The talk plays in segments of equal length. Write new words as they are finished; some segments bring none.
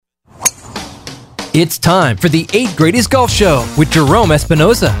It's time for the 8 Gradys Golf Show with Gerome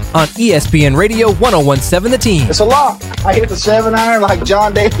Espinoza on ESPN Radio 1017 The Team. It's a lot. I hit the 7-iron like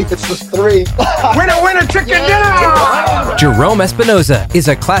John Daly hits the 3. Winner, winner, chicken dinner! Gerome Espinoza is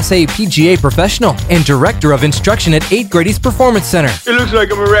a Class A PGA professional and director of instruction at 8 Gradys Performance Center. It looks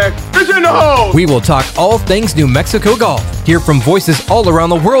like I'm a wreck. It's in the hole! We will talk all things New Mexico golf, hear from voices all around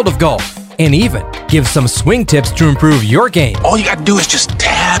the world of golf, and even give some swing tips to improve your game. All you gotta do is just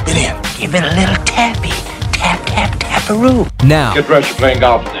tap it in. Give it a little tappy. Tap, tap, tap-a-roo. Now, Get ready for playing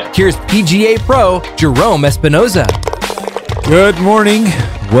golf then. here's PGA Pro Gerome Espinoza. Good morning.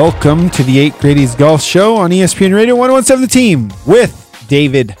 Welcome to the 8 Gradys Golf Show on ESPN Radio 1017 The Team with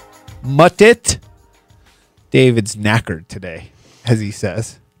David Muttit. David's knackered today, as he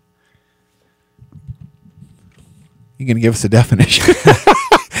says. You gonna give us a definition?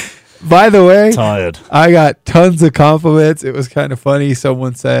 By the way, Tired. I got tons of compliments. It was kind of funny.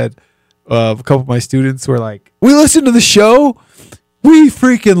 Someone said, a couple of my students were like, "We listen to the show. We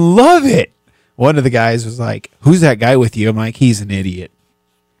freaking love it." One of the guys was like, "Who's that guy with you?" I'm like, "He's an idiot."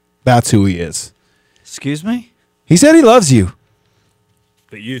 That's who he is. Excuse me? He said he loves you.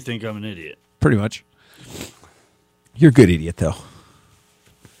 But you think I'm an idiot. Pretty much. You're a good idiot, though.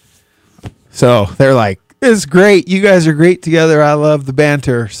 So they're like, "It's great. You guys are great together. I love the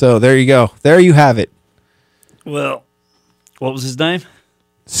banter." So there you go. There you have it. Well, what was his name?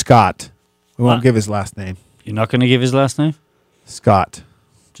 Scott. We won't What? give his last name. You're not going to give his last name? Scott.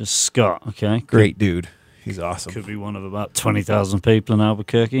 Just Scott, okay? Great dude. He's awesome. Could be one of about 20,000 people in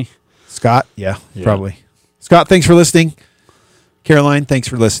Albuquerque. Scott? Yeah, Yeah. probably. Scott, thanks for listening. Caroline, thanks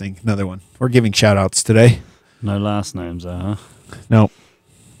for listening. Another one. We're giving shout outs today. No last names, huh? No.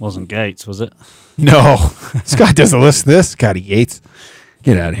 Wasn't Gates, was it? No. Scott doesn't listen to this. Scotty Yates.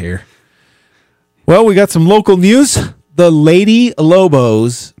 Get out of here. Well, we got some local news. The Lady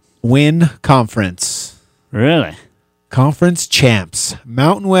Lobos win conference. Really? Conference champs.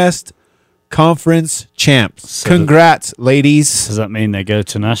 Mountain West Conference champs. So Congrats, ladies. Does that mean they go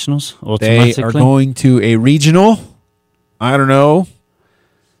to nationals They automatically? are going to a regional. I don't know.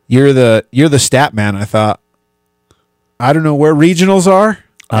 You're the stat man, I thought. I don't know where regionals are,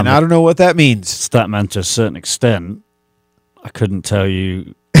 and I don't know what that means. Statman to a certain extent. I couldn't tell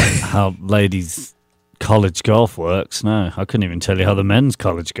you how ladies' college golf works. No, I couldn't even tell you how the men's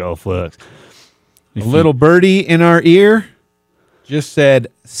college golf works. A little birdie in our ear just said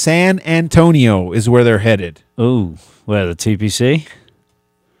San Antonio is where they're headed. Oh, where, the TPC?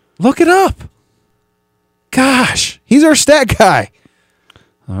 Look it up. Gosh, he's our stat guy.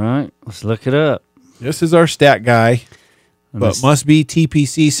 All right, let's look it up. This is our stat guy, And but this- must be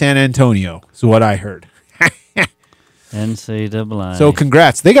TPC San Antonio, is what I heard. NCAA. So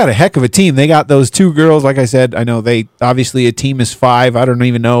congrats. They got a heck of a team. They got those two girls. Like I said, I know they obviously a team is 5. I don't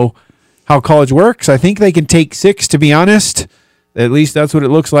even know how college works. I think they can take 6, to be honest. At least that's what it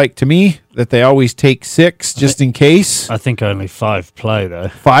looks like to me, that they always take 6 just in case. I think only 5 play, though.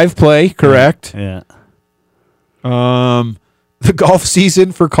 5 play, correct. Yeah. The golf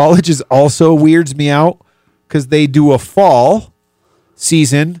season for colleges also weirds me out because they do a fall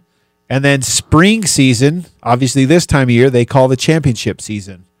season and then spring season. Obviously, this time of year, they call the championship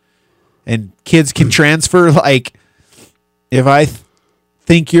season. And kids can transfer. Like, if I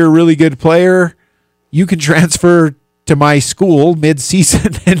think you're a really good player, you can transfer to my school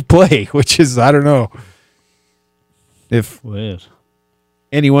mid-season and play, which is, I don't know. If Weird.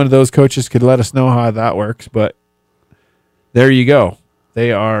 any one of those coaches could let us know how that works, but there you go.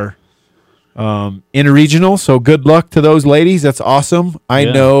 They are in a regional, so good luck to those ladies. That's awesome. I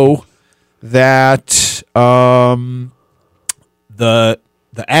Yeah. know that the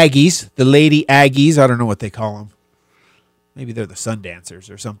Aggies, the Lady Aggies, I don't know what they call them. Maybe they're the Sun Dancers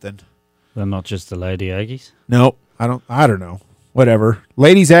or something. They're not just the Lady Aggies. Nope, I don't know. Whatever.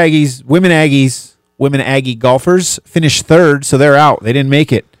 Ladies Aggies, women Aggie golfers finished 3rd, so they're out. They didn't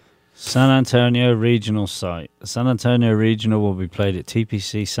make it. San Antonio Regional site. The San Antonio Regional will be played at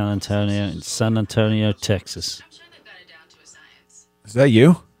TPC San Antonio in San Antonio, Texas. Is that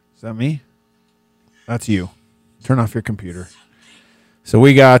you? Is that me? That's you. Turn off your computer. So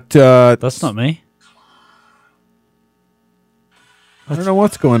we got... That's not me. I don't know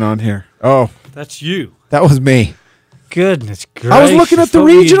what's going on here. Oh, That's you. that was me. Goodness gracious. I was looking at the What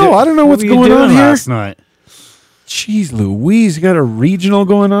were you regional. I don't know what what's were you going on doing here. last night? Jeez Louise, you got a regional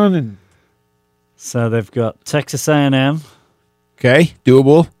going on? And So they've got Texas A&M, okay,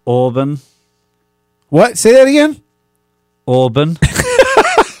 doable. Auburn. What? Say that again? Auburn.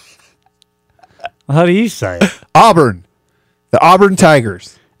 How do you say it? Auburn. The Auburn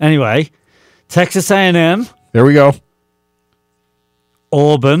Tigers. Anyway, Texas A&M, There we go.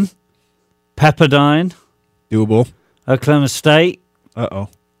 Auburn, Pepperdine, Doable. Oklahoma State. Uh-oh.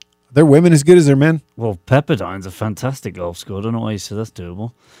 Their women as good as their men? Well, Pepperdine's a fantastic golf school. I don't know why you said that's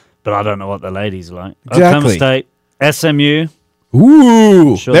doable. But I don't know what the ladies are like. Exactly. Oklahoma State, SMU.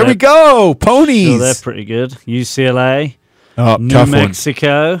 Ooh, Sure there we go. Ponies. Sure, they're pretty good. UCLA. Oh, New tough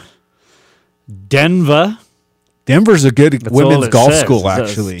Mexico. Denver. Denver's a good That's all women's it golf says. school, It's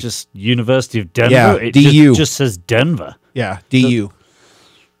actually. just University of Denver. Yeah, It DU. just says Denver. Yeah, DU.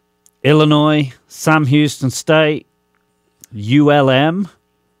 Illinois, Sam Houston State, ULM.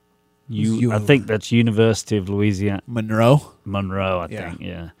 I think that's University of Louisiana. Monroe. Monroe, I think,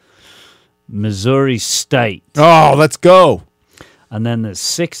 yeah. Missouri State. Oh, let's go. And then there's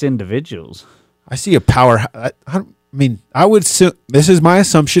 6 individuals. I see a power. I mean, I would. This is my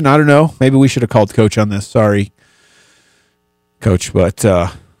assumption. I don't know. Maybe we should have called Coach on this. Sorry, Coach. But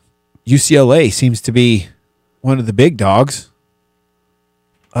UCLA seems to be one of the big dogs.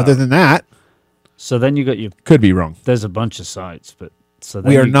 Other than that, So then you got your. could be wrong. There's a bunch of sites, but so then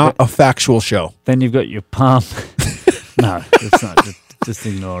We are not a factual show. Then you've got your Palm. No, it's not. Just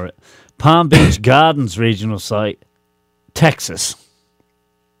ignore it. Palm Beach Gardens regional site, Texas.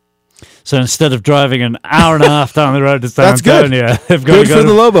 So instead of driving an hour and a half down the road to San That's good. Antonio, they've got Good to go for to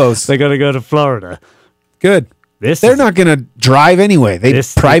the Lobos. They got to go to Florida. Good. They're not going to drive anyway. They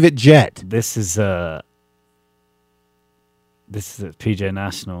private jet. This is a PJ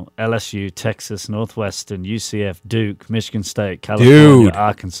National, LSU, Texas, Northwestern, UCF, Duke, Michigan State, California, Dude.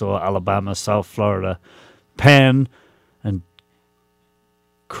 Arkansas, Alabama, South Florida, Penn, and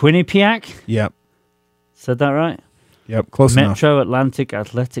Quinnipiac. Yep. Said that right? Yep. Close enough. Metro Atlantic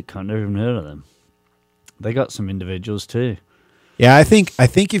Athletic. I've never even heard of them. They got some individuals too. Yeah, I think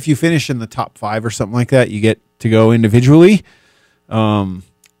if you finish in the top 5 or something like that, you get to go individually. The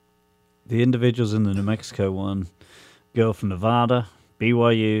individuals in the New Mexico one go from Nevada,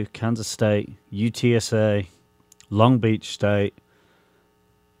 BYU, Kansas State, UTSA, Long Beach State,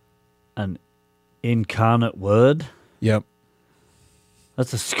 and Incarnate Word. Yep.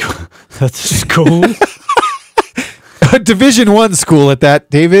 That's a school. That's a school. A Division 1 school at that,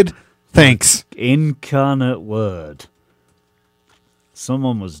 David. Thanks. Incarnate Word.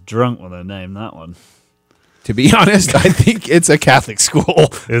 Someone was drunk when they named that one. To be honest, I think it's a Catholic school.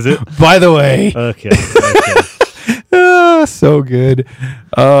 Is it? By the way. Okay. So good.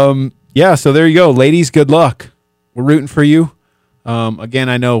 Yeah, so there you go. Ladies, good luck. We're rooting for you. Again,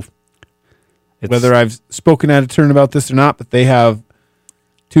 I know whether I've spoken at a turn about this or not, but they have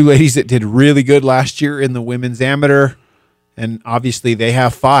 2 ladies that did really good last year in the women's amateur. And obviously they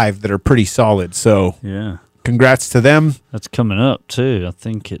have 5 that are pretty solid. So yeah, congrats to them. That's coming up too. I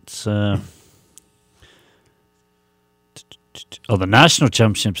think it's the national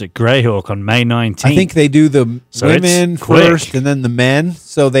championships at Greyhawk on May 19th. I think they do the women first and then the men.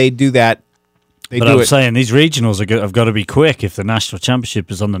 So they do that. But I'm saying these regionals have got to be quick if the national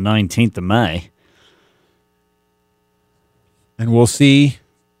championship is on the 19th of May. And we'll see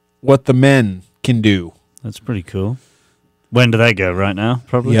what the men can do. That's pretty cool. When do they go? Right now,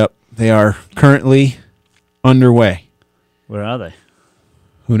 probably? Yep. They are currently underway. Where are they?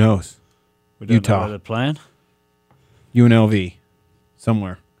 Who knows? We don't Utah. know where they're playing? UNLV.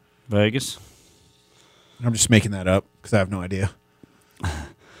 Somewhere. Vegas? I'm just making that up because I have no idea.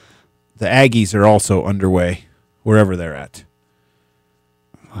 The Aggies are also underway, wherever they're at.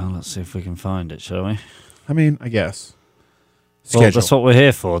 Well, let's see if we can find it, shall we? I mean, I guess. Well, that's what we're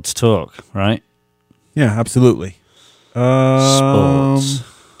here for, to talk, right? Yeah, absolutely. Sports.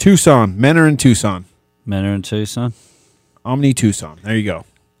 Tucson. Men are in Tucson. Men are in Tucson? Omni Tucson. There you go.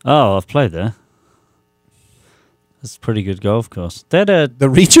 Oh, I've played there. That's a pretty good golf course. The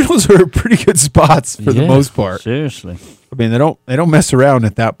regionals are pretty good spots for the most part. Seriously. I mean, they don't mess around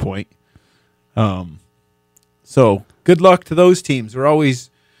at that point. So good luck to those teams. We're always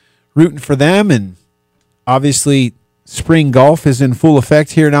rooting for them, and obviously spring golf is in full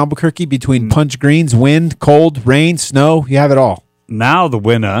effect here in Albuquerque between punch greens, wind, cold, rain, snow. You have it all. Now the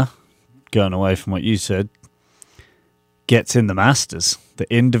winner, going away from what you said, gets in the Masters.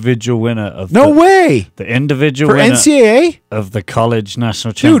 The individual winner of way. The individual for winner NCAA of the college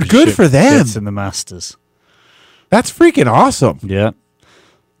national championship. Dude, good for them. Gets in the Masters. That's freaking awesome. Yeah.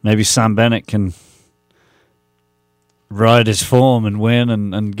 Maybe Sam Bennett can ride his form and win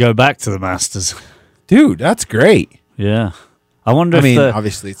and go back to the Masters. Dude, that's great. Yeah. I wonder if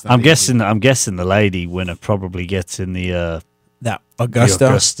obviously it's not I'm guessing the lady winner probably gets in the that Augusta. The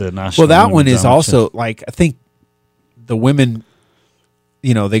Augusta National. Well, that one is also like, I think the women,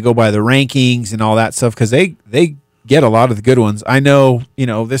 they go by the rankings and all that stuff because they get a lot of the good ones. I know,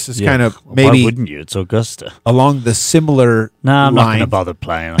 this is kind of Why maybe wouldn't you? It's Augusta. along the similar Nah, I'm not going to line. bother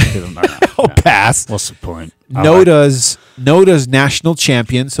playing. I couldn't. I'll pass. What's the point? Noda's national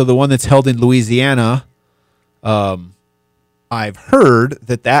champion, so the one that's held in Louisiana. I've heard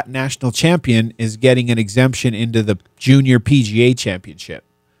that national champion is getting an exemption into the junior PGA championship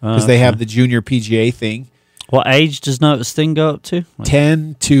because they have the junior PGA thing. What age does Nota's thing go up to?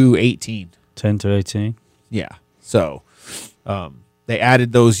 10 to 18. 10 to 18. Yeah. So they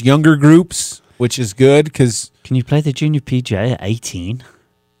added those younger groups, which is good because, Can you play the junior PGA at 18?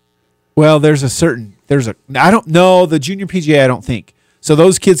 well, I don't know, the junior PGA, I don't think. So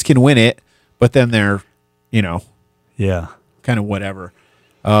those kids can win it, but then they're, Yeah. kind of whatever.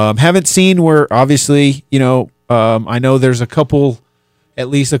 Haven't seen where, obviously, I know there's at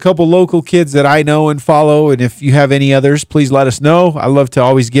least a couple local kids that I know and follow, and if you have any others, please let us know. I love to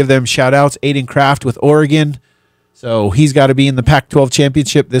always give them shout-outs. Aiden Kraft with Oregon, so he's got to be in the Pac-12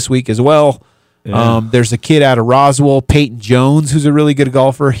 championship this week as well. Yeah. There's a kid out of Roswell, Peyton Jones, who's a really good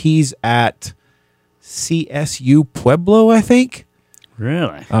golfer. He's at CSU Pueblo, I think.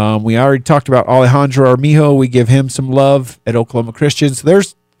 Really? We already talked about Alejandro Armijo. We give him some love at Oklahoma Christian. So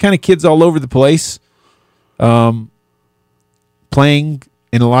there's kind of kids all over the place playing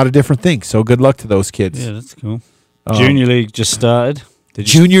in a lot of different things. So good luck to those kids. Yeah, that's cool. Junior League just started.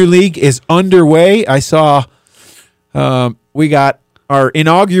 Junior League is underway. I saw we got our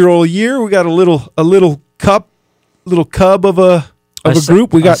inaugural year. We got a little cub of a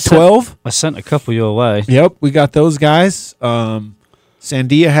group. We got 12. I sent a couple your way. Yep, we got those guys.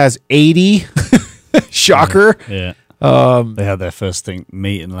 Sandia has 80. Shocker. Yeah. They had their first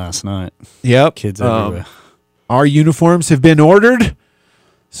meeting last night. Yep. Kids everywhere. Our uniforms have been ordered.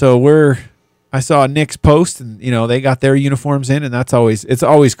 So I saw Nick's post and they got their uniforms in, and it's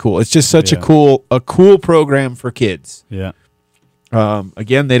always cool. It's just such a cool program for kids. Yeah.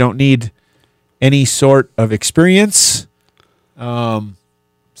 Again, they don't need any sort of experience.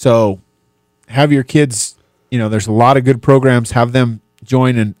 So have your kids, there's a lot of good programs, have them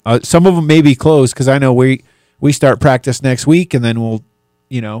join, and some of them may be closed because I know we start practice next week, and then we'll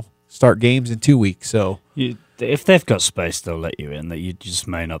start games in 2 weeks. So if they've got space, they'll let you in. That you just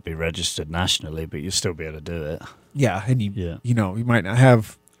may not be registered nationally, but you'll still be able to do it. yeah, and you might not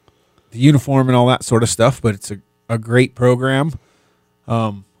have the uniform and all that sort of stuff, but it's a great program.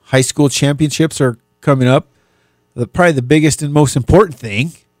 High school championships are coming up. Probably the biggest and most important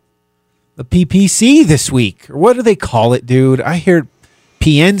thing, the PPC this week, or what do they call it, dude? I hear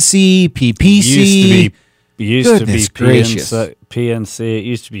PNC, PPC. It used to be gracious. PNC. It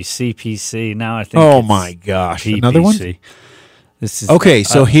used to be CPC. Now I think. Oh it's my gosh! PPC. Another one. This is Okay,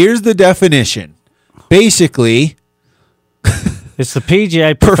 so here's the definition. Basically, it's the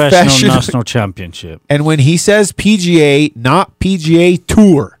PGA Professional National Championship. and when he says PGA, not PGA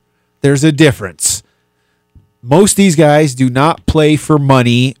Tour, there's a difference. Most of these guys do not play for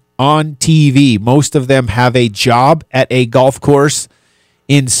money on TV. Most of them have a job at a golf course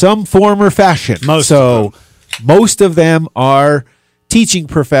in some form or fashion. Most of them are teaching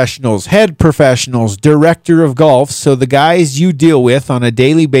professionals, head professionals, director of golf. So the guys you deal with on a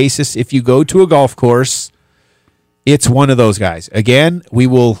daily basis, if you go to a golf course, it's one of those guys. Again, we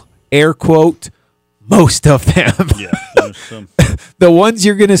will air quote most of them. Yeah, there's some. The ones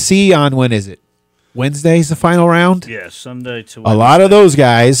you're going to see on, when is it? Wednesday's the final round? Yeah, Sunday to Wednesday. A lot of those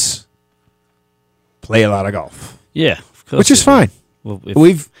guys play a lot of golf. Yeah, of course. Which is fine. Well,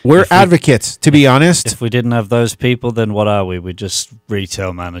 We're advocates, to be honest. If we didn't have those people, then what are we? We're just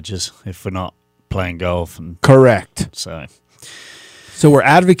retail managers if we're not playing golf. And Correct. So we're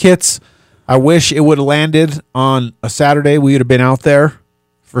advocates. I wish it would have landed on a Saturday. We would have been out there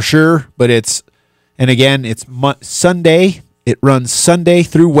for sure. But it's Sunday. It runs Sunday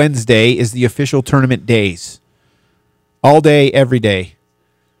through Wednesday is the official tournament days. All day, every day.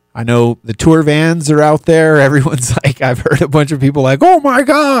 I know the tour vans are out there. Everyone's like, I've heard a bunch of people like, oh my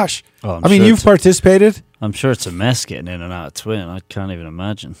gosh. Oh, you've participated. I'm sure it's a mess getting in and out of Twin. I can't even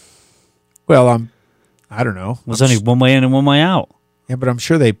imagine. Well, I don't know. There's only one way in and one way out. Yeah, but I'm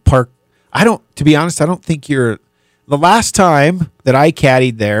sure they park. To be honest, I don't think the last time that I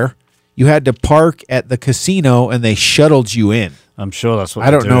caddied there, you had to park at the casino and they shuttled you in. I'm sure that's what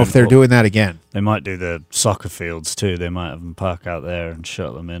I don't know if they're doing that again. They might do the soccer fields too. They might have them park out there and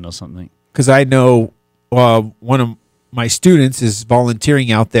shut them in or something. Because I know one of my students is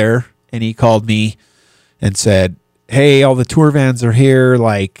volunteering out there, and he called me and said, hey, all the tour vans are here.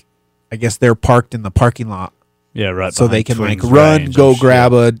 Like, I guess they're parked in the parking lot. Yeah, right. So they can Twins run, range go and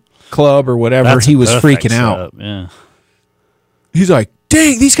grab a club or whatever. That's He was a freaking perfect out. setup, yeah. He's like,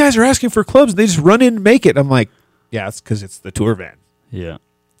 dang, these guys are asking for clubs. They just run in and make it. I'm like, Yeah, it's because it's the tour van. Yeah.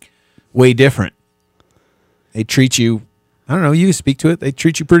 Way different. They treat you, I don't know, you can speak to it. They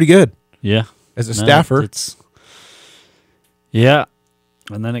treat you pretty good. Yeah. As a staffer. Yeah.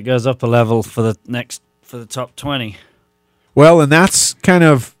 And then it goes up a level for the top 20. Well, and that's kind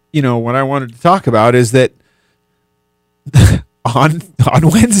of, what I wanted to talk about is that on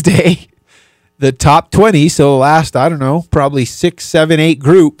Wednesday, the top 20, so the last, I don't know, probably 6, 7, 8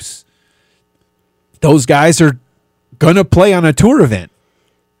 groups, those guys are going to play on a tour event.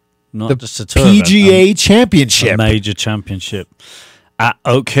 Not just a tour event, PGA Championship. A major championship at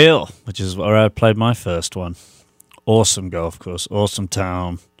Oak Hill, which is where I played my first one. Awesome golf course, awesome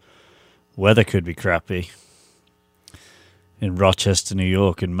town. Weather could be crappy. In Rochester, New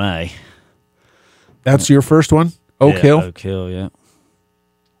York in May. That's your first one? Oak Hill? Oak Hill, yeah.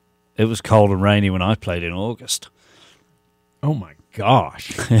 It was cold and rainy when I played in August. Oh, my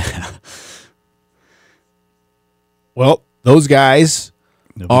gosh. Well, those guys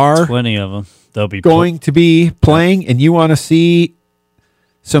are 20 of them. They'll be going to be playing, and you want to see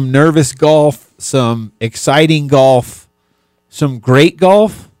some nervous golf, some exciting golf, some great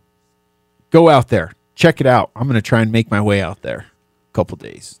golf, go out there. Check it out. I'm going to try and make my way out there a couple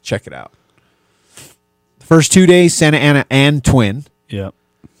days. Check it out. The first 2 days, Santa Ana and Twin. Yeah.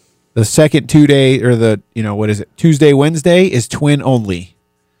 The second 2 day, or Tuesday, Wednesday is Twin only.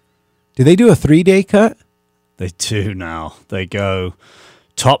 Do they do a 3-day cut? They do now. They go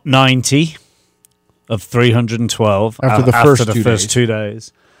top 90 of 312 after the first 2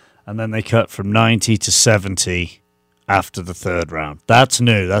 days. And then they cut from 90 to 70 after the third round. That's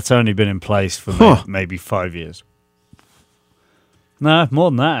new. That's only been in place for maybe 5 years. No, more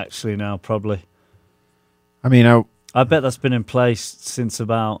than that actually now, probably. I mean, I bet that's been in place since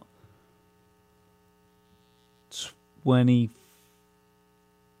about 20...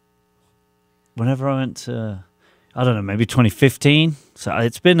 Whenever I went to... I don't know, maybe 2015. So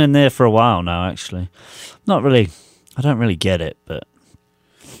it's been in there for a while now, actually. Not really... I don't really get it, but...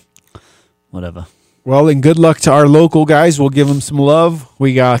 Whatever. Well, and good luck to our local guys. We'll give them some love.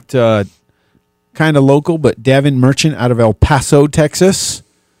 We got kind of local, but Devin Merchant out of El Paso, Texas.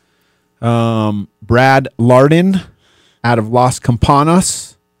 Brad Lardin out of Las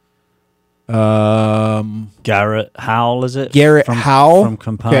Campanas. Garrett Howell, is it? Garrett Howell. From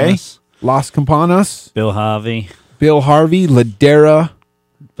Campanas. Okay. Las Campanas. Bill Harvey, Ladera.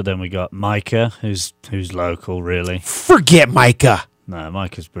 But then we got Micah, who's local, really. Forget Micah. No,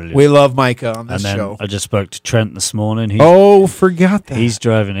 Micah's brilliant. We love Micah on this and then show. I just spoke to Trent this morning. Forgot that. He's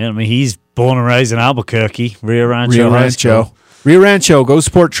driving in. I mean, he's born and raised in Albuquerque, Rio Rancho High School. Rio Rancho. Go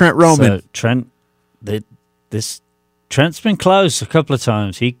support Trent Roman. So Trent's been close a couple of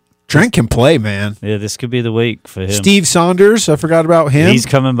times. Trent can play, man. Yeah, this could be the week for him. Steve Saunders, I forgot about him. He's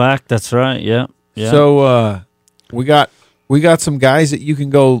coming back. That's right. Yeah. So we got some guys that you can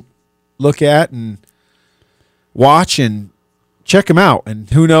go look at and watch and check them out. And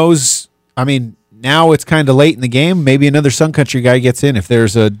who knows? I mean, now it's kind of late in the game. Maybe another Sun Country guy gets in if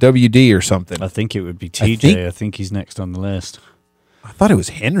there's a WD or something. I think it would be TJ. I think he's next on the list. I thought it was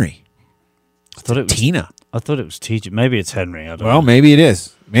Henry. I thought it was Tina. I thought it was TJ. Maybe it's Henry. I don't know. Well, maybe it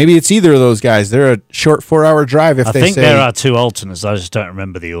is. Maybe it's either of those guys. They're a short 4-hour drive if I they think say. there are two alternates. I just don't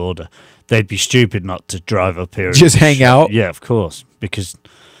remember the order. They'd be stupid not to drive up here. Just hang out? Yeah, of course. Because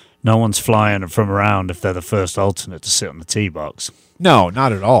no one's flying from around if they're the first alternate to sit on the tee box. No,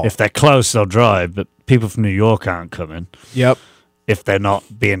 not at all. If they're close, they'll drive, but people from New York aren't coming. Yep. If they're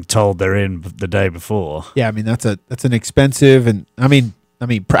not being told they're in the day before. Yeah, I mean that's an expensive and I mean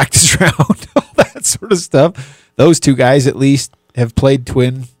practice round, all that sort of stuff. Those two guys at least have played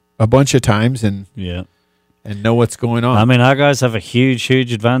Twin a bunch of times and know what's going on. I mean, our guys have a huge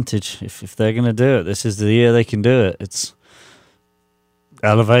advantage if they're going to do it. This is the year they can do it. It's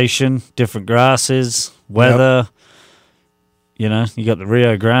elevation, different grasses, weather. Yep. You know, you got the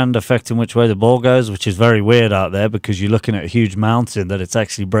Rio Grande affecting which way the ball goes, which is very weird out there because you're looking at a huge mountain that it's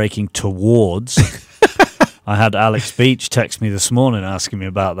actually breaking towards. I had Alex Beach text me this morning asking me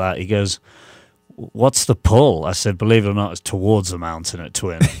about that. He goes, "What's the pull?" I said, "Believe it or not, it's towards the mountain at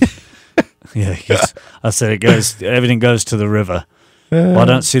Twin." Yeah, I said, everything goes to the river. Well, I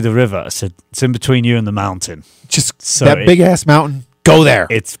don't see the river. I said, it's in between you and the mountain. Just so that big-ass mountain, go there.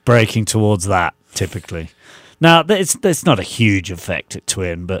 It's breaking towards that, typically. Now, it's not a huge effect at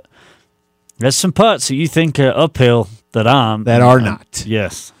Twin, but there's some parts that you think are uphill that aren't. That are not.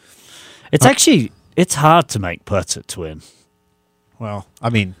 Yes. It's actually, it's hard to make putts at Twin. Well,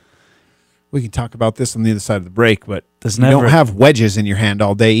 I mean, we can talk about this on the other side of the break, but you never don't have wedges in your hand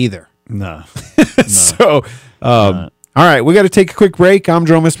all day either. No. So, all right, we got to take a quick break. I'm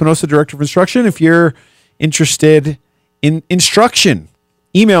Gerome Espinoza, Director of Instruction. If you're interested in instruction,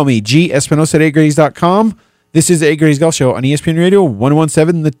 email me, gespinosa@agradys.com. This is the A Gradys Golf Show on ESPN Radio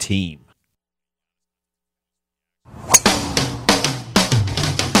 117, The Team.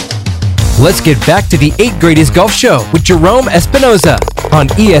 Let's get back to the 8 Gradys Golf Show with Gerome Espinoza on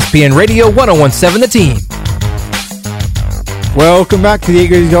ESPN Radio 1017 The Team. Welcome back to the 8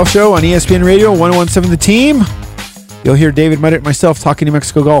 Gradys Golf Show on ESPN Radio 1017 The Team. You'll hear David Muddett and myself talking New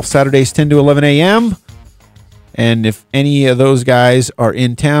Mexico golf Saturdays 10 to 11 a.m. And if any of those guys are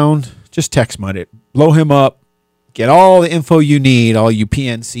in town, just text Muddett. Blow him up. Get all the info you need, all you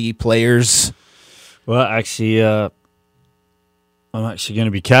PNC players. Well, actually, I'm actually going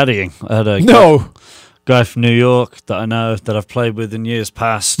to be caddying. I had a guy from New York that I know that I've played with in years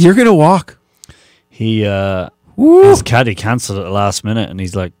past. You're going to walk? He his caddy cancelled at the last minute, and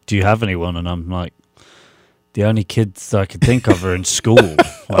he's like, "Do you have anyone?" And I'm like, "The only kids I could think of are in school."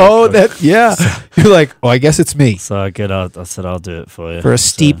 Yeah. You're like, I guess it's me. So I said, "I'll do it for you for a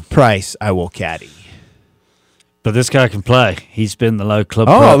steep price. I will caddy." But this guy can play. He's been the low club.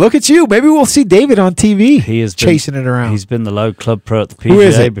 Oh, look at you! Maybe we'll see David on TV. He is chasing it around. He's been the low club pro at the Who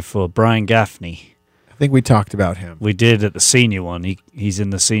is PGA it? before. Brian Gaffney. I think we talked about him. We did at the senior one. He's in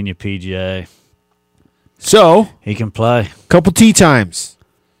the senior PGA. So he can play. Couple tee times.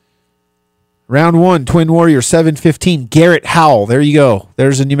 Round 1, Twin Warrior 7:15. Garrett Howell. There you go.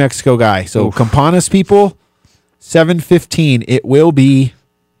 There's a New Mexico guy. So Campanas people, 7:15. It will be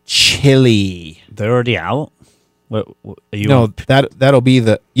chilly. They're already out. What are you? No, that'll be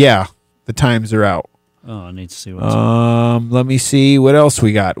the times are out. Oh, I need to see what's on. Let me see what else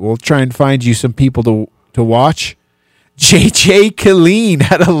we got. We'll try and find you some people to watch. JJ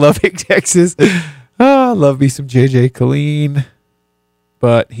Killeen out of Lubbock, Texas. I love me some JJ Killeen,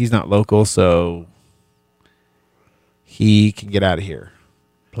 but he's not local, so he can get out of here.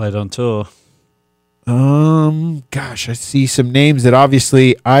 Played on tour. Gosh, I see some names that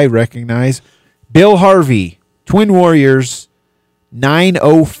obviously I recognize. Bill Harvey, Twin Warriors,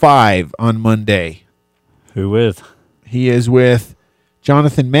 9:05 on Monday. Who with? He is with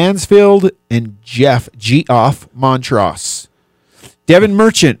Jonathan Mansfield and Jeff Geoff Montross. Devin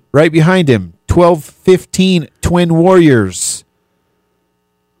Merchant right behind him, 12:15 Twin Warriors.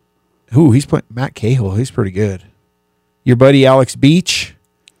 He's playing Matt Cahill. He's pretty good. Your buddy Alex Beach.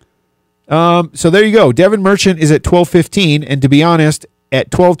 So there you go. Devin Merchant is at 12:15, and to be honest,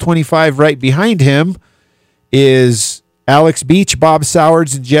 at 12:25 right behind him is Alex Beach, Bob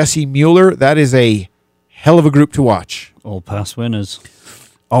Sowards, and Jesse Mueller. That is a hell of a group to watch. All past winners.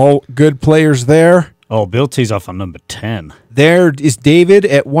 All good players there. Oh, Bill tees off on number 10. There is David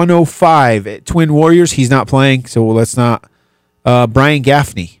at 105 at Twin Warriors. He's not playing, so let's not. Brian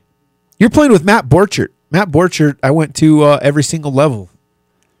Gaffney. You're playing with Matt Borchert. Matt Borchert, I went to every single level.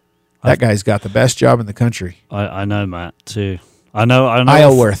 That guy's got the best job in the country. I know Matt, too. I know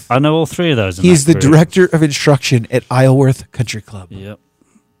Isleworth. I know all three of those. He's the director of instruction at Isleworth Country Club. Yep.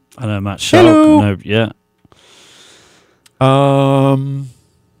 I know Matt Schalk.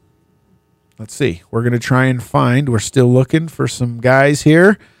 Let's see. We're going to try and find. We're still looking for some guys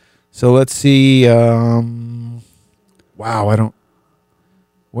here. So let's see. Where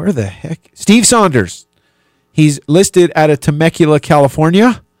the heck? Steve Saunders. He's listed out of Temecula,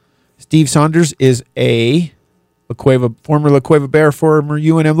 California. Steve Saunders is a former La Cueva Bear, former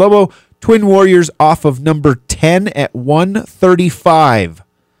UNM Lobo. Twin Warriors off of number 10 at 135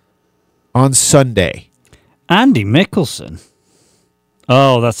 on Sunday. Andy Mickelson.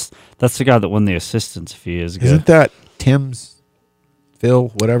 Oh, that's the guy that won the assistants a few years ago. Isn't that Tim's, Phil,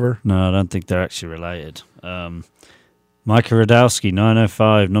 whatever? No, I don't think they're actually related. Micah Radowski,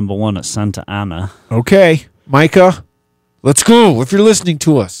 905, number 1 at Santa Ana. Okay, Micah, let's go if you're listening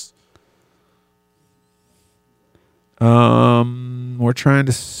to us. We're trying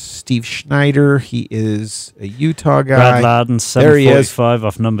to Steve Schneider. He is a Utah guy. Brad Ladden, 745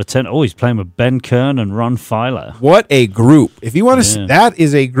 off number 10. Oh, he's playing with Ben Kern and Ron Filer. What a group. If you want to, that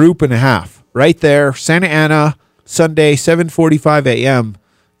is a group and a half right there. Santa Ana, Sunday, 7:45 a.m.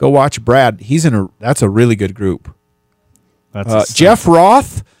 Go watch Brad. That's a really good group. Jeff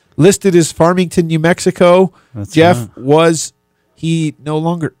Roth listed as Farmington, New Mexico. Jeff he no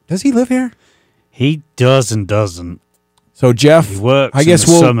longer, does he live here? He does and doesn't. So Jeff, he works I guess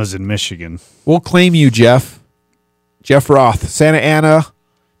in the summers in Michigan. We'll claim you, Jeff. Jeff Roth, Santa Ana,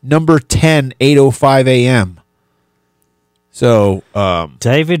 number 10, 8:05 a.m. So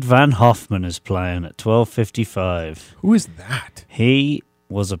David Van Hoffman is playing at 12:55. Who is that? He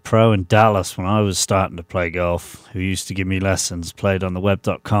was a pro in Dallas when I was starting to play golf, who used to give me lessons, played on the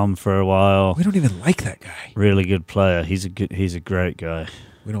web.com for a while. We don't even like that guy. Really good player. He's a great guy.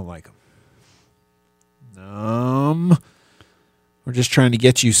 We don't like him. We're just trying to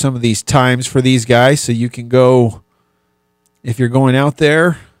get you some of these times for these guys so you can go if you're going out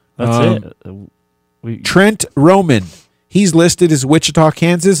there. That's it. Trent Roman. He's listed as Wichita,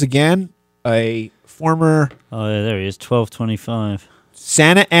 Kansas. Again, a former Oh, yeah, there he is. 12:25.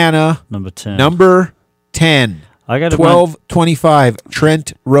 Santa Ana, Number 10. number 10. I got 12:25,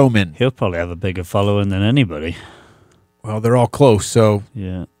 Trent Roman. He'll probably have a bigger following than anybody. Well, they're all close, so,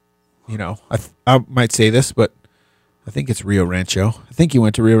 Yeah. you know, I might say this, but I think it's Rio Rancho. I think you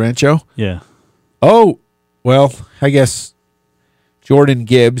went to Rio Rancho. Yeah. Oh, well, I guess Jordan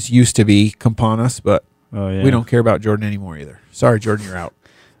Gibbs used to be Campanas, but Oh, yeah. we don't care about Jordan anymore either. Sorry, Jordan, you're out.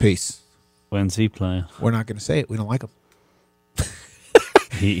 Peace. When's he playing? We're not going to say it. We don't like him.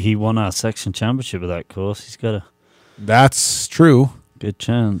 He won our section championship of that course. He's got a That's true. good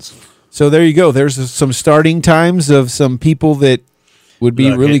chance. So there you go. There's some starting times of some people that would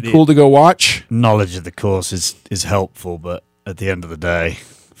be Look, really cool to go watch. Knowledge of the course is helpful, but at the end of the day,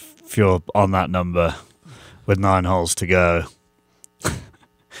 if you're on that number with 9 holes to go,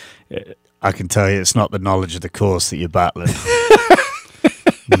 I can tell you it's not the knowledge of the course that you're battling.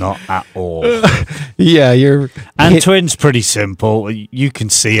 Not at all. Yeah, And Twin's pretty simple. You can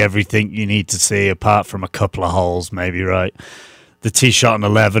see everything you need to see apart from a couple of holes, maybe, right? The tee shot on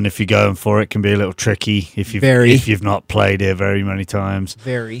 11, if you're going for it, can be a little tricky if you've not played it very many times.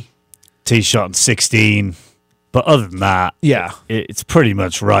 Very. Tee shot on 16. But other than that, Yeah, it's pretty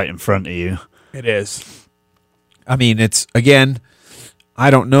much right in front of you. it is. I mean, it's, again, I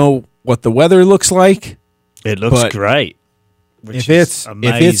don't know what the weather looks like. It looks But great. If it's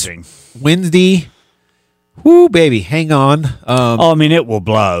amazing. windy, whoo, baby, hang on. I mean, it will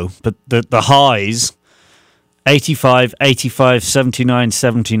blow, but the highs, 85, 85, 79,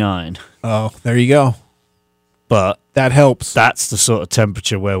 79. Oh, there you go. But That helps that's the sort of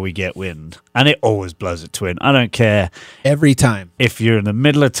temperature where we get wind. And it always blows at Twin. I don't care every time. if you're in the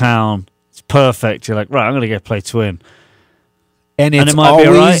middle of town, it's perfect. You're like, right, I'm going to go play Twin. And And it's it might be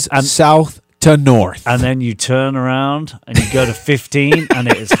all always right, and- south to north. And then you turn around and you go to 15 and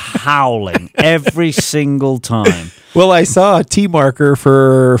it is howling every single time. Well, I saw a T marker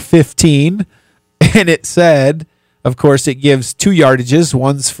for 15, and it said, of course, it gives 2 yardages.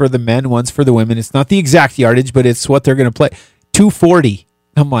 One's for the men, one's for the women. It's not the exact yardage, but it's what they're going to play. 240.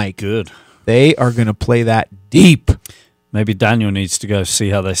 I'm like, Good. they are going to play that deep. Maybe Daniel needs to go see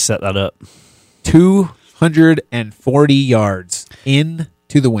how they set that up. 240 yards into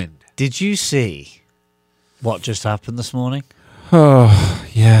the wind. Did you see what just happened this morning? Oh,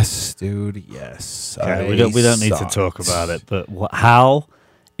 yes, dude, yes. Okay, we don't need to talk about it, but how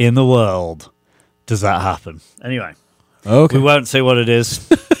in the world does that happen? Anyway, Okay. we won't say what it is.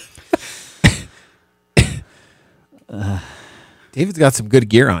 David's got some good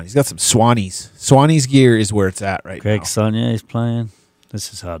gear on. He's got some Swannies. Swannies gear is where it's at right Greg now. Sonia is playing.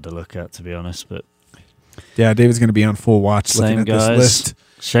 This is hard to look at, to be honest, but Yeah, David's going to be on full watch looking same at guys. this list.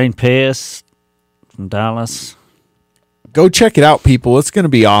 Shane Pierce from Dallas. Go check it out, people. It's going to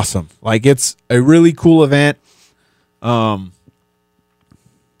be awesome. Like, it's a really cool event. You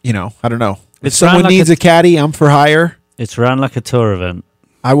know, I don't know. If It's someone ran like needs a caddy, I'm for hire. It's ran like a tour event.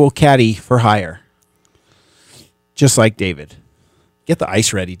 I will caddy for hire. Just like David. Get the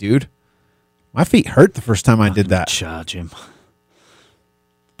ice ready, dude. My feet hurt the first time I did that. Charge him.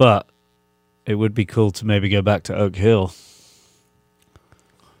 But it would be cool to maybe go back to Oak Hill.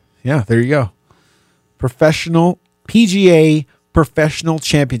 Yeah, there you go. PGA Professional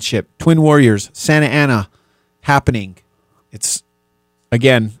Championship, Twin Warriors, Santa Ana, happening. It's,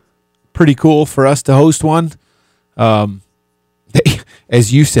 again, pretty cool for us to host one.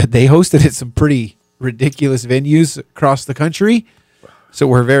 As you said, they hosted at some pretty ridiculous venues across the country. So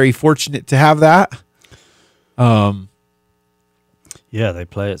we're very fortunate to have that. Yeah, they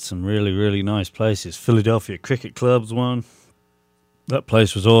play at some really, really nice places. Philadelphia Cricket Club's one. That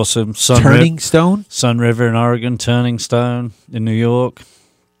place was awesome. Turning Stone, Sun River in Oregon, Turning Stone in New York.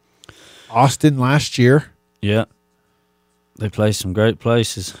 Austin last year. Yeah. They play some great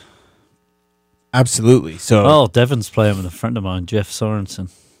places. Absolutely. So, Oh, Devon's playing with a friend of mine, Jeff Sorensen.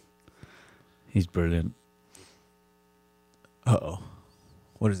 He's brilliant. uh-oh.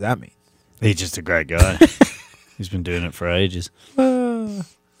 What does that mean? He's just a great guy. He's been doing it for ages.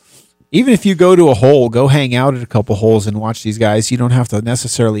 Even if you go to a hole, go hang out at a couple holes and watch these guys. You don't have to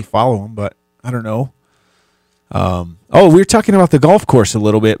necessarily follow them, but I don't know. We were talking about the golf course a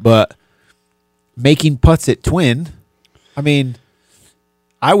little bit, but making putts at Twin, I mean,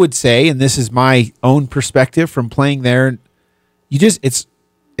 I would say, and this is my own perspective from playing there,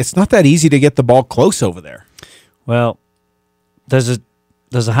 it's not that easy to get the ball close over there. Well, there's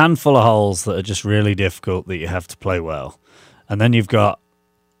there's a handful of holes that are just really difficult that you have to play well, and then you've got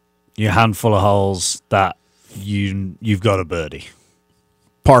your handful of holes that you've got a birdie.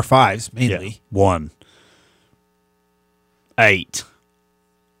 Par fives mainly. Yeah. 1, 8,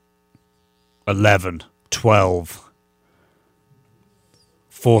 11, 12,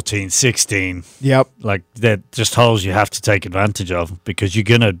 14, 16. Yep. Like, they're just holes you have to take advantage of because you're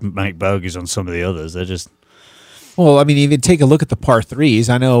going to make bogeys on some of the others. They're just... Well, I mean, even take a look at the par threes.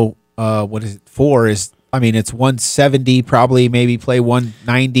 I know, what is it, 4 is, I mean, it's 170, probably maybe play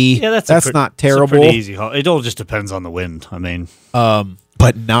 190. Yeah, that's not terrible. It's a pretty easy hole. It all just depends on the wind. I mean...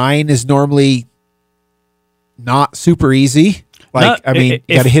 But 9 is normally not super easy. Like, No, you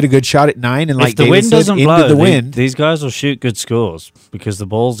got to hit a good shot at 9, and like if the David wind said, doesn't into blow, the wind. these guys will shoot good scores because the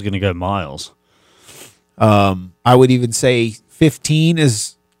ball's going to go miles. I would even say 15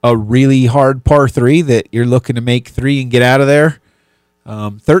 is a really hard par 3 that you're looking to make 3 and get out of there.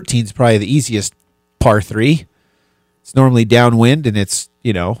 13 is probably the easiest par 3. It's normally downwind, and it's,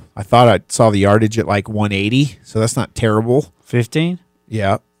 I thought I saw the yardage at like 180, so that's not terrible. 15?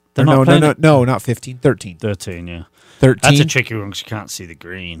 Yeah. They're Or not playing no, not 15, 13. 13, yeah. 13. That's a tricky one because you can't see the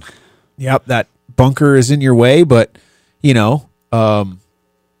green. Yep, that bunker is in your way, but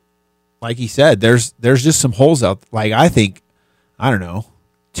like he said, there's just some holes out. Like I think, I don't know,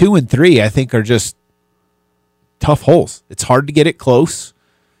 2 and 3 I think are just tough holes. It's hard to get it close.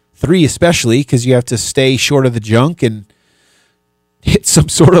 3 especially because you have to stay short of the junk and hit some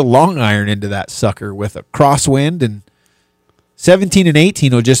sort of long iron into that sucker with a crosswind. And 17 and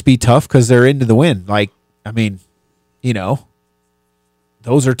 18 will just be tough because they're into the wind. Like, I mean,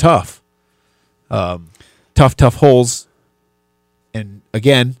 those are tough. Tough holes. And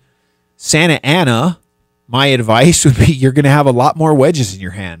again, Santa Ana, my advice would be you're going to have a lot more wedges in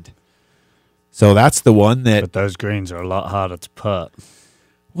your hand. So that's the one that... But those greens are a lot harder to putt.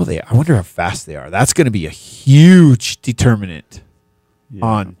 Well, I wonder how fast they are. That's going to be a huge determinant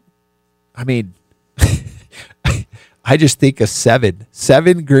on... I mean, I just think a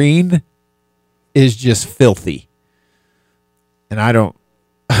 7 green is just filthy. And I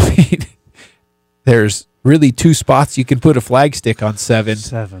mean, there's really 2 spots you can put a flagstick on 7.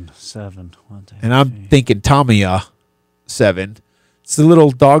 7. 1, 2, And I'm thinking Tamiya 7. It's a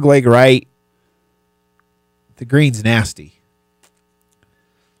little dogleg right. The green's nasty.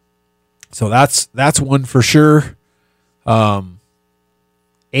 So that's one for sure.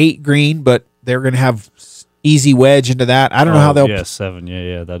 8 green, but they're going to have easy wedge into that. I don't know how they'll... Yeah, 7.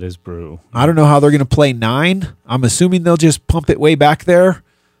 Yeah, that is brutal. I don't know how they're going to play 9. I'm assuming they'll just pump it way back there.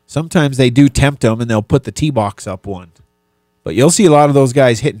 Sometimes they do tempt them, and they'll put the tee box up 1. But you'll see a lot of those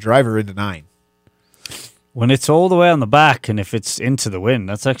guys hitting driver into 9. When it's all the way on the back, and if it's into the wind,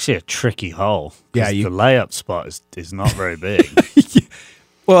 that's actually a tricky hole. Yeah, the layup spot is not very big.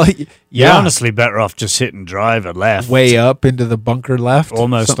 Well, You're honestly better off just hitting driver left, way up into the bunker left,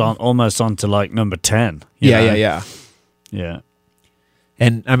 almost onto like number 10. Yeah.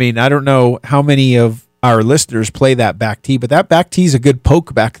 And I mean, I don't know how many of our listeners play that back tee, but that back tee is a good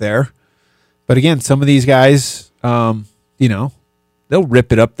poke back there. But again, some of these guys, they'll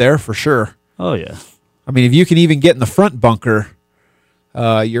rip it up there for sure. Oh yeah. I mean, if you can even get in the front bunker,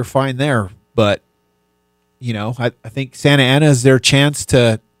 you're fine there. But I think Santa Ana is their chance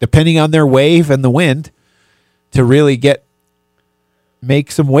to, depending on their wave and the wind, to really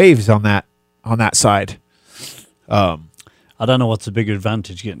make some waves on that side. I don't know what's a bigger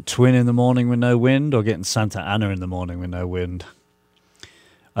advantage, getting Twin in the morning with no wind or getting Santa Ana in the morning with no wind.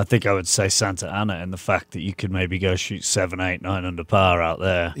 I think I would say Santa Ana in the fact that you could maybe go shoot 7, 8, 9 under par out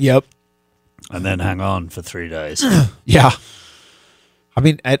there. Yep. And then hang on for 3 days. Yeah. I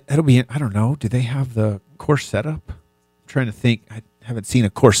mean, it'll be, I don't know, do they have the course setup? I'm trying to think. I haven't seen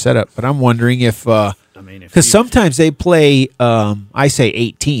a course setup, but I'm wondering if, because sometimes they play, I say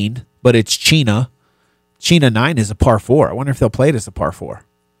 18, but it's Chena. Chena 9 is a par 4. I wonder if they'll play it as a par 4.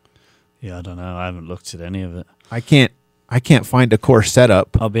 Yeah, I don't know. I haven't looked at any of it. I can't find a course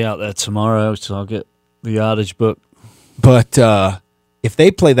setup. I'll be out there tomorrow, so I'll get the yardage book. But if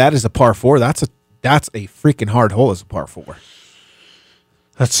they play that as a par 4, that's a freaking hard hole as a par 4.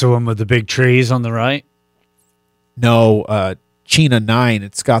 That's the one with the big trees on the right? No, Chena 9.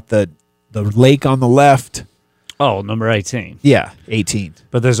 It's got the lake on the left. Oh, number 18. Yeah, 18.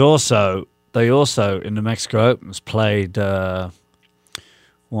 But they also in the Mexico Opens played 1,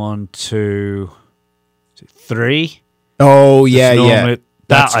 2, 3. Oh yeah.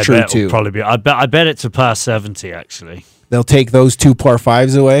 That's true I bet too. Will probably be. I bet it's a par 70 actually. They'll take those 2 par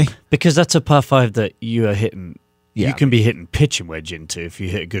 5s away because that's a par 5 that you are hitting. Yeah. You can be hitting pitching wedge into if you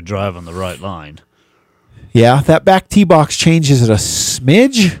hit a good drive on the right line. Yeah, that back tee box changes it a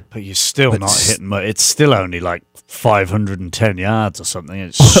smidge. But you're still But not hitting much. It's still only like 510 yards or something.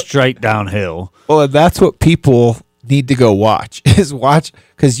 It's straight downhill. Well, and that's what people need to go watch, is watch,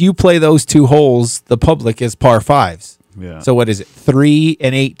 because you play those two holes, the public, is par fives. Yeah. So what is it, 3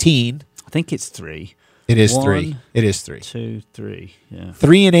 and 18? I think it's 3. It is 1, 3. It is 3. 2, 3. Yeah.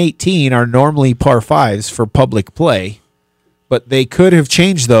 3 and 18 are normally par fives for public play, but they could have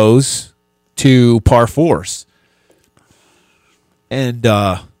changed those to par fours. And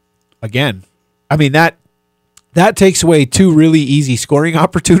again, I mean, that takes away 2 really easy scoring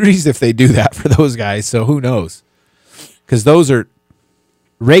opportunities if they do that for those guys. So who knows? Because those are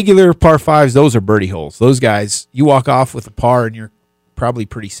regular par fives. Those are birdie holes. Those guys, you walk off with a par and you're probably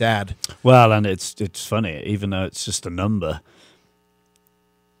pretty sad. Well, and it's funny, even though it's just a number,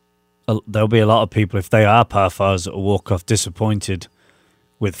 there'll be a lot of people, if they are par fives, that will walk off disappointed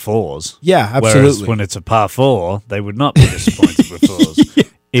with fours. Yeah, absolutely. Whereas when it's a par 4, they would not be disappointed with fours. Yeah.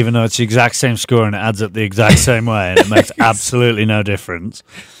 Even though it's the exact same score and it adds up the exact same way and it makes absolutely no difference.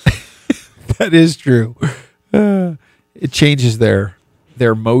 That is true. It changes their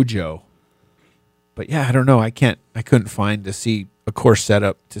mojo. But yeah, I don't know. I couldn't find to see a course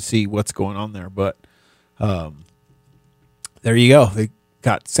setup to see what's going on there. But there you go. They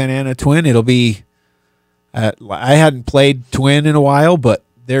got Santa Ana Twin. It'll be I hadn't played Twin in a while, but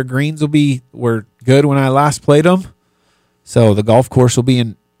their greens were good when I last played them. So the golf course will be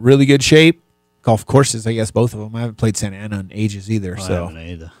in really good shape. Golf courses, I guess, both of them. I haven't played Santa Ana in ages either. I so haven't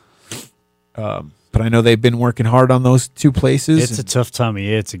either. But I know they've been working hard on those 2 places. It's a tough time of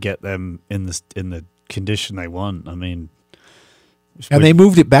year to get them in the condition they want. I mean, and they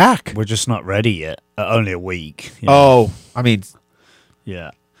moved it back. We're just not ready yet. Only a week. Oh, I mean,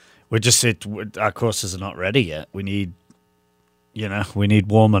 yeah, our courses are not ready yet. We need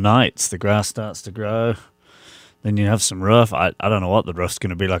warmer nights. The grass starts to grow. Then you have some rough. I don't know what the rough's going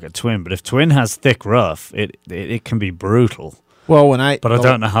to be like at Twin, but if Twin has thick rough, it can be brutal. Well, I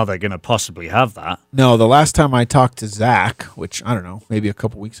don't know how they're going to possibly have that. No, the last time I talked to Zach, which I don't know, maybe a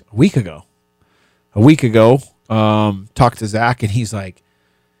week ago, talked to Zach, and he's like,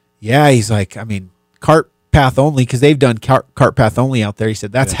 I mean, cart path only, because they've done cart path only out there. He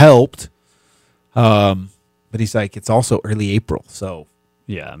said that's helped. But he's like, it's also early April, so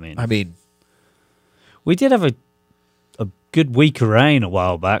yeah. I mean, we did have a good week of rain a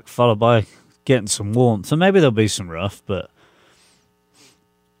while back, followed by getting some warmth. So maybe there'll be some rough, but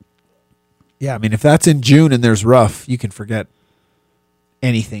yeah, I mean, if that's in June and there's rough, you can forget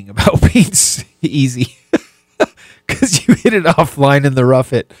anything about being easy because you hit it offline in the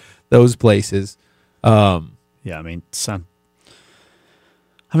rough at those places. Yeah, I mean, Santana's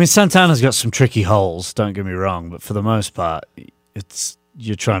got some tricky holes, don't get me wrong, but for the most part,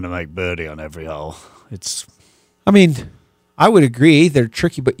 you're trying to make birdie on every hole. I would agree they're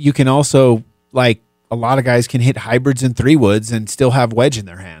tricky, but you can also, like, a lot of guys can hit hybrids and 3-woods and still have wedge in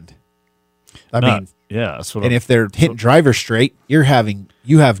their hand. Yeah, that's what. And if they're hitting driver straight, you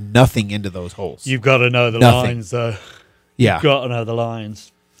have nothing into those holes. You've got to know the lines, though. Yeah, you've got to know the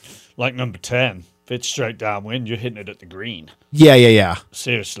lines. Like number 10, if it's straight downwind, you're hitting it at the green. Yeah.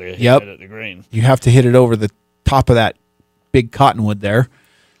 Seriously, you're hitting it at the green. You have to hit it over the top of that big cottonwood there.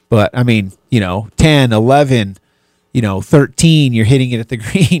 But 10, 11, 13, you're hitting it at the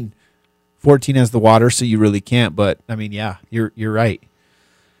green. 14 has the water, so you really can't. But yeah, you're right.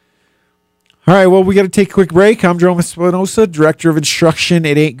 All right, well, we got to take a quick break. I'm Gerome Espinoza, Director of Instruction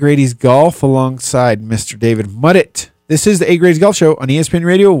at 8 Gradys Golf, alongside Mr. David Muddett. This is the 8 Gradys Golf Show on ESPN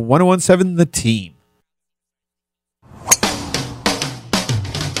Radio 101.7 The Team.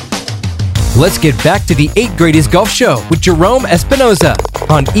 Let's get back to the 8 Gradys Golf Show with Gerome Espinoza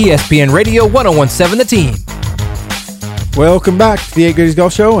on ESPN Radio 101.7 The Team. Welcome back to the 8 Gradys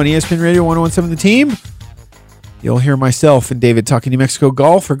Golf Show on ESPN Radio 101.7 The Team. You'll hear myself and David talking New Mexico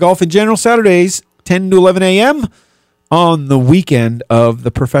golf or golf in general Saturdays, 10 to 11 a.m. on the weekend of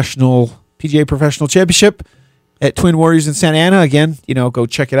the PGA Professional Championship at Twin Warriors in Santa Ana. Again, go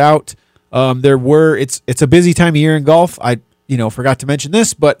check it out. It's a busy time of year in golf. I forgot to mention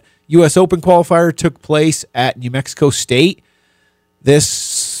this, but U.S. Open qualifier took place at New Mexico State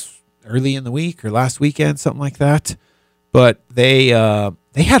this early in the week or last weekend, something like that. But they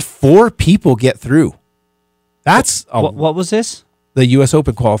had 4 people get through. That's what was this? The U.S.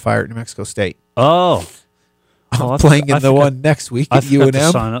 Open qualifier at New Mexico State. Oh, I'm playing in the one next week at UNM. I forgot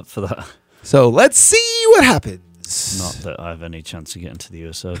to sign up for that. So let's see what happens. Not that I have any chance of getting to the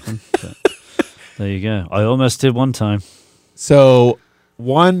U.S. Open. But there you go. I almost did one time. So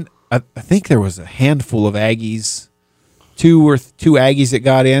I think there was a handful of Aggies, two Aggies that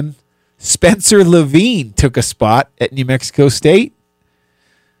got in. Spencer Levine took a spot at New Mexico State.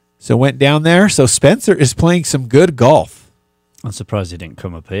 So went down there. So Spencer is playing some good golf. I'm surprised he didn't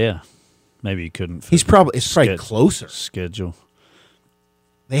come up here. Maybe he couldn't. It's probably closer. Schedule.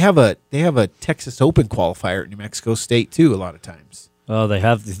 They have a Texas Open qualifier at New Mexico State too. A lot of times. Oh, they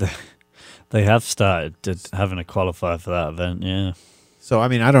have started having a qualifier for that event. Yeah. So I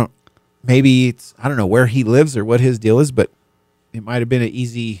mean, I don't know where he lives or what his deal is, but it might have been an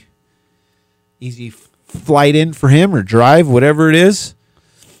easy flight in for him or drive, whatever it is.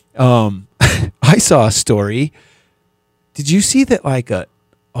 I saw a story. Did you see that like a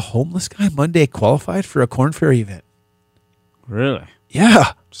homeless guy Monday qualified for a Corn Ferry event? Really?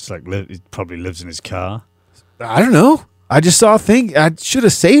 Yeah. Just like he probably lives in his car. I don't know. I just saw a thing. I should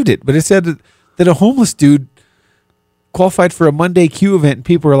have saved it, but it said that a homeless dude qualified for a Monday Q event, and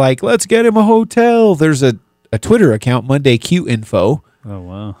people were like, let's get him a hotel. There's a Twitter account, Monday Q Info. Oh,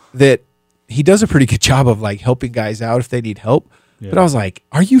 wow. That he does a pretty good job of like helping guys out if they need help. Yeah. But I was like,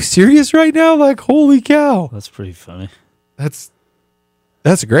 are you serious right now? Like, holy cow. That's pretty funny. That's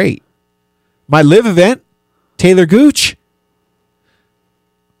great. My live event, Taylor Gooch.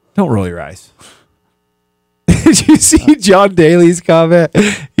 Don't roll your eyes. Did you see John Daly's comment?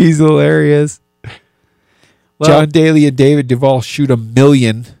 He's hilarious. Well, John Daly and David Duvall shoot $1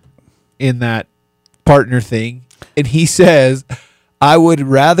 million in that partner thing. And he says, I would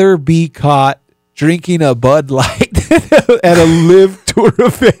rather be caught drinking a Bud Light at a live tour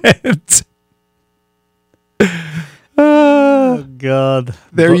event. Oh, God.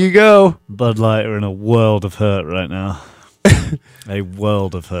 There you go. Bud Light are in a world of hurt right now. A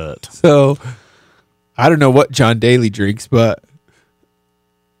world of hurt. So, I don't know what John Daly drinks, but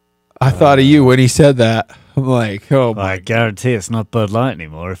I thought of you when he said that. I'm like, oh my. I guarantee it's not Bud Light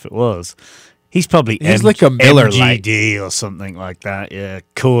anymore if it was. He's probably like a Miller Lite. MGD or something like that, yeah.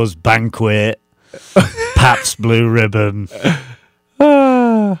 Coors Banquet, Pabst Blue Ribbon.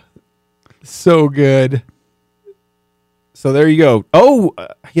 So good. So there you go. Oh, I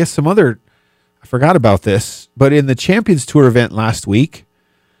guess I forgot about this, but in the Champions Tour event last week,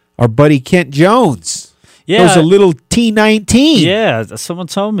 our buddy Kent Jones. Yeah. There was a little T19. Yeah, someone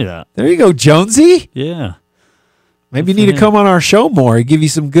told me that. There you go, Jonesy. Yeah. Maybe you need to come on our show more and give you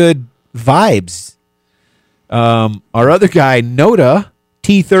some good vibes. Our other guy, Noda,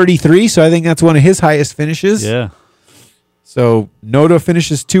 T33, so I think that's one of his highest finishes. Yeah. So Noda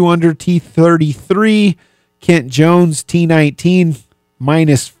finishes 2 under, T33. Kent Jones, T19,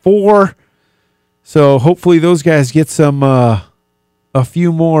 -4. So hopefully those guys get some a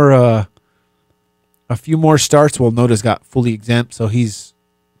few more starts. Well, Noda's got fully exempt, so he's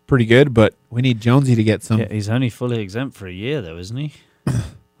pretty good, but we need Jonesy to get some. Yeah, he's only fully exempt for a year, though, isn't he?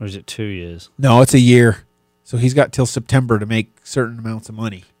 Or is it 2 years? No, it's a year. So he's got till September to make certain amounts of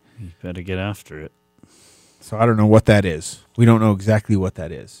money. You better get after it. So I don't know what that is. We don't know exactly what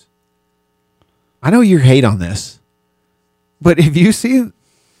that is. I know you hate on this, but if you see,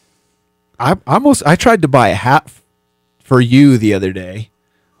 I tried to buy a hat for you the other day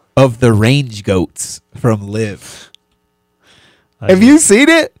of the range goats from Live. Have you seen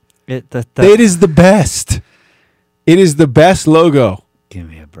it? It is the best. It is the best logo. Give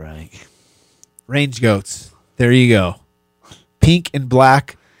me a break. Range goats. There you go. Pink and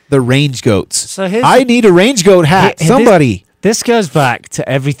black, the range goats. So I need a range goat hat. Somebody. This goes back to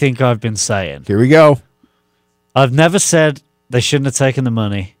everything I've been saying. Here we go. I've never said they shouldn't have taken the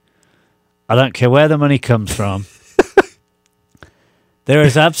money. I don't care where the money comes from. There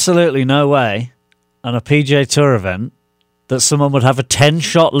is absolutely no way on a PGA Tour event that someone would have a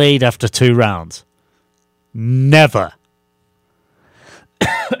 10-shot lead after 2 rounds. Never.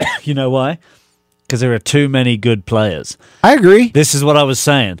 You know why? Because there are too many good players. I agree. This is what I was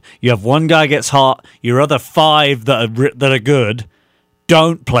saying. You have one guy gets hot, your other 5 that are good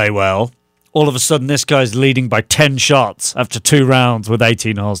don't play well. All of a sudden, this guy's leading by 10 shots after 2 rounds with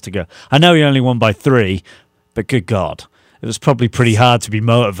 18 holes to go. I know he only won by 3, but good God. It was probably pretty hard to be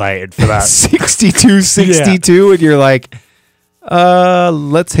motivated for that. 62, yeah. And you're like,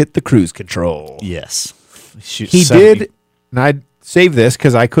 let's hit the cruise control. Yes. He did, and I'd save this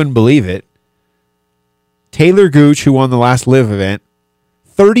because I couldn't believe it. Taylor Gooch, who won the last Live event,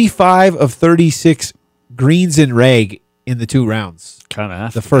 35 of 36 greens in reg in the 2 rounds. Kind of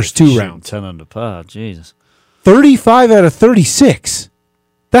have the first 2 rounds. 10 under par, Jesus. 35 out of 36.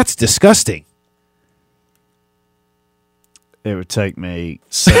 That's disgusting. It would take me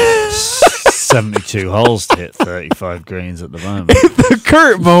 72 holes to hit 35 greens at the moment. The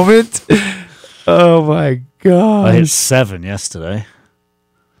current moment. Oh, my God. I hit 7 yesterday.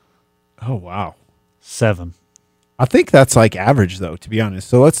 Oh, wow. 7. I think that's like average, though, to be honest.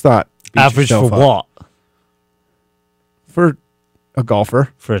 So let's not Average for yourself up. what? For a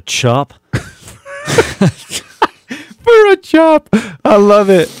golfer. For a chop? For a chop. I love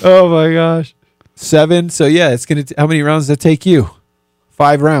it. Oh my gosh. 7. So yeah, it's gonna. How many rounds does it take you?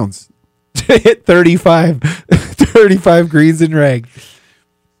 5 rounds to hit 35 greens in reg.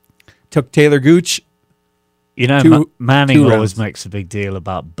 Took Taylor Gooch. You know, Two Manning always rounds. makes a big deal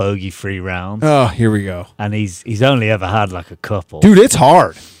about bogey-free rounds, Oh, here we go, and he's only ever had like a couple. dude. It's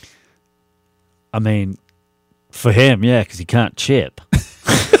hard. I mean, for him, yeah, because he can't chip.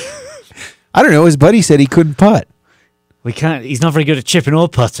 I don't know. His buddy said he couldn't putt. We can't. He's not very good at chipping or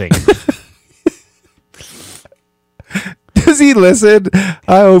putting. Does he listen?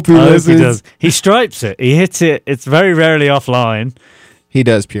 I hope he I hope listens. he does. He stripes it. He hits it. It's very rarely offline. He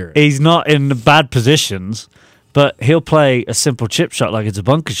does pure. He's not in the bad positions, but he'll play a simple chip shot like it's a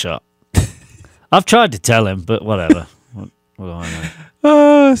bunker shot. I've tried to tell him, but whatever. What do I know?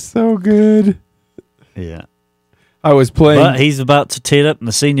 Oh, so good. Yeah. I was playing. But he's about to tee it up in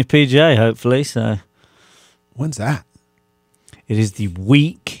the senior PGA, hopefully. So When's that? it is the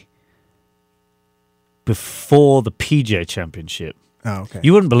week before the PGA Championship. Oh, okay.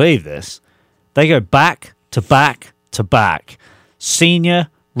 You wouldn't believe this. They go back to back to back. Senior,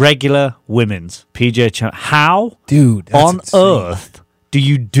 regular, women's PGA Champ. How Dude, that's on insane. earth do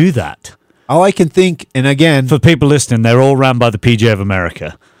you do that? All I can think, and again, For people listening, they're all ran by the PGA of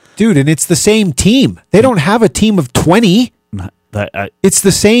America. dude, and it's the same team. They don't have a team of 20. It's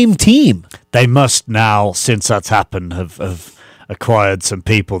the same team. They must now, since that's happened, have acquired some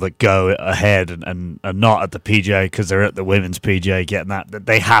people that go ahead and are not at the PGA because they're at the women's PGA getting that.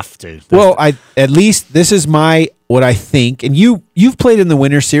 They have to. Well, at least this is what I think. And you've played in the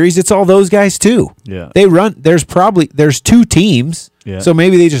Winter Series. It's all those guys too. Yeah. They run. There's 2 teams. Yeah. So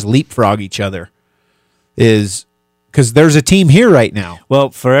maybe they just leapfrog each other. Is because there's a team here right now. Well,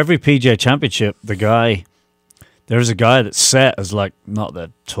 for every PGA Championship, there's a guy that's set as like not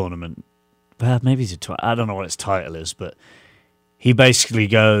the tournament. Maybe he's I don't know what his title is, but he basically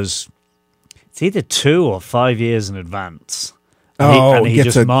goes. It's either 2 or 5 years in advance. And he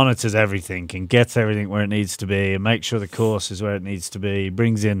just monitors everything and gets everything where it needs to be and makes sure the course is where it needs to be. He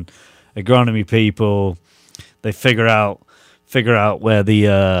brings in agronomy people. They figure out where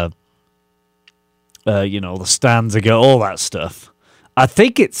the the stands are all that stuff. I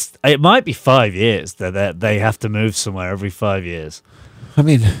think it might be 5 years that they have to move somewhere every 5 years. I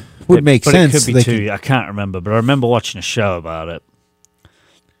mean, would make sense. It could be 2. I can't remember, but I remember watching a show about it.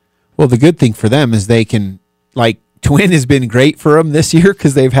 Well, the good thing for them is they can, like, Twin has been great for them this year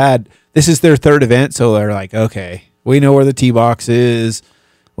because this is their 3rd event, so they're like, okay, we know where the tee box is.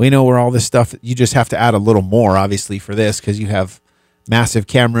 We know where all this stuff, you just have to add a little more, obviously, for this because you have massive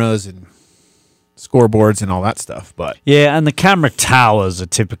cameras and scoreboards and all that stuff. But yeah, and the camera towers are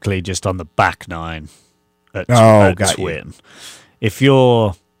typically just on the back 9 at Twin. If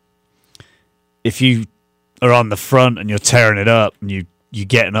you are on the front and you're tearing it up and you're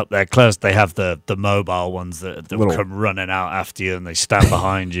getting up there close, they have the mobile ones that come running out after you and they stand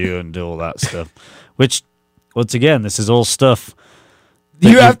behind you and do all that stuff. Which, once again, this is all stuff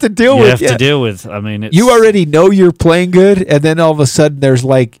you have to deal with. You have to deal with. I mean, you already know you're playing good, and then all of a sudden there's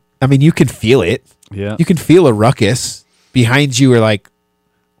you can feel it. Yeah. You can feel a ruckus behind you. Or like,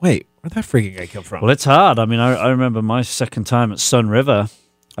 wait, where'd that freaking guy come from? Well, it's hard. I mean, I remember my second time at Sun River.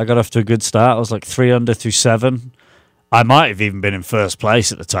 I got off to a good start. I was like 3 under through 7. I might have even been in first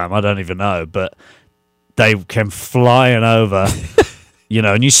place at the time. I don't even know. But they came flying over,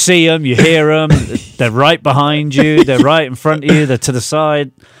 and you see them, you hear them. They're right behind you. They're right in front of you. They're to the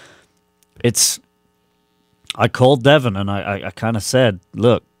side. I called Devon and I kind of said,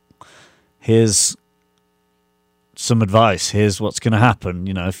 look, here's some advice. Here's what's going to happen.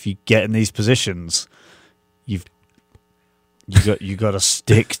 If you get in these positions, you got to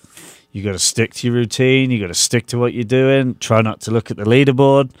stick. You got to stick to your routine. You got to stick to what you're doing. Try not to look at the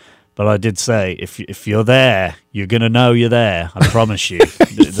leaderboard. But I did say, if you're there, you're going to know you're there. I promise you.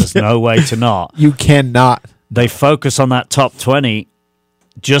 There's no way to not. You cannot. They focus on that top 20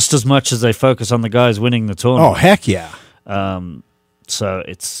 just as much as they focus on the guys winning the tournament. Oh, heck yeah. So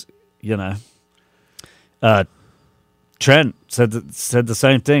it's, Trent said the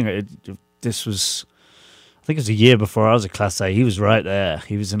same thing. This was, I think it was a year before I was a Class A. He was right there.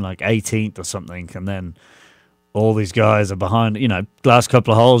 He was in like 18th or something. And then all these guys are behind, last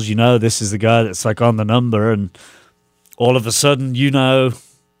couple of holes, this is the guy that's like on the number. And all of a sudden, that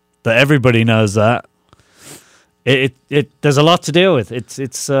everybody knows that. There's a lot to deal with.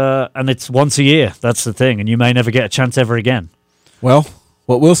 And it's once a year. That's the thing. And you may never get a chance ever again. Well,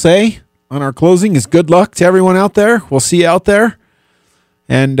 what we'll say on our closing is good luck to everyone out there. We'll see you out there.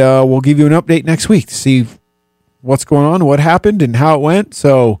 and we'll give you an update next week to see what's going on, what happened, and how it went.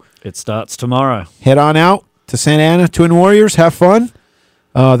 So It starts tomorrow. head on out to Santa Ana, Twin Warriors. Have fun.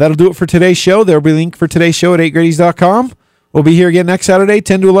 That'll do it for today's show. There'll be a link for today's show at 8gradys.com. We'll be here again next Saturday,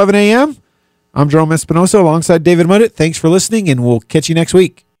 10 to 11 a.m. I'm Gerome Espinoza alongside David Muddett. Thanks for listening, and we'll catch you next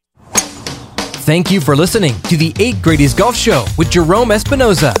week. Thank you for listening to the 8 Gradys Golf Show with Gerome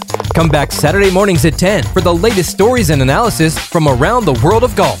Espinoza. Come back Saturday mornings at 10 for the latest stories and analysis from around the world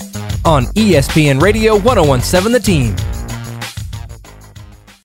of golf on ESPN Radio 1017 The Team.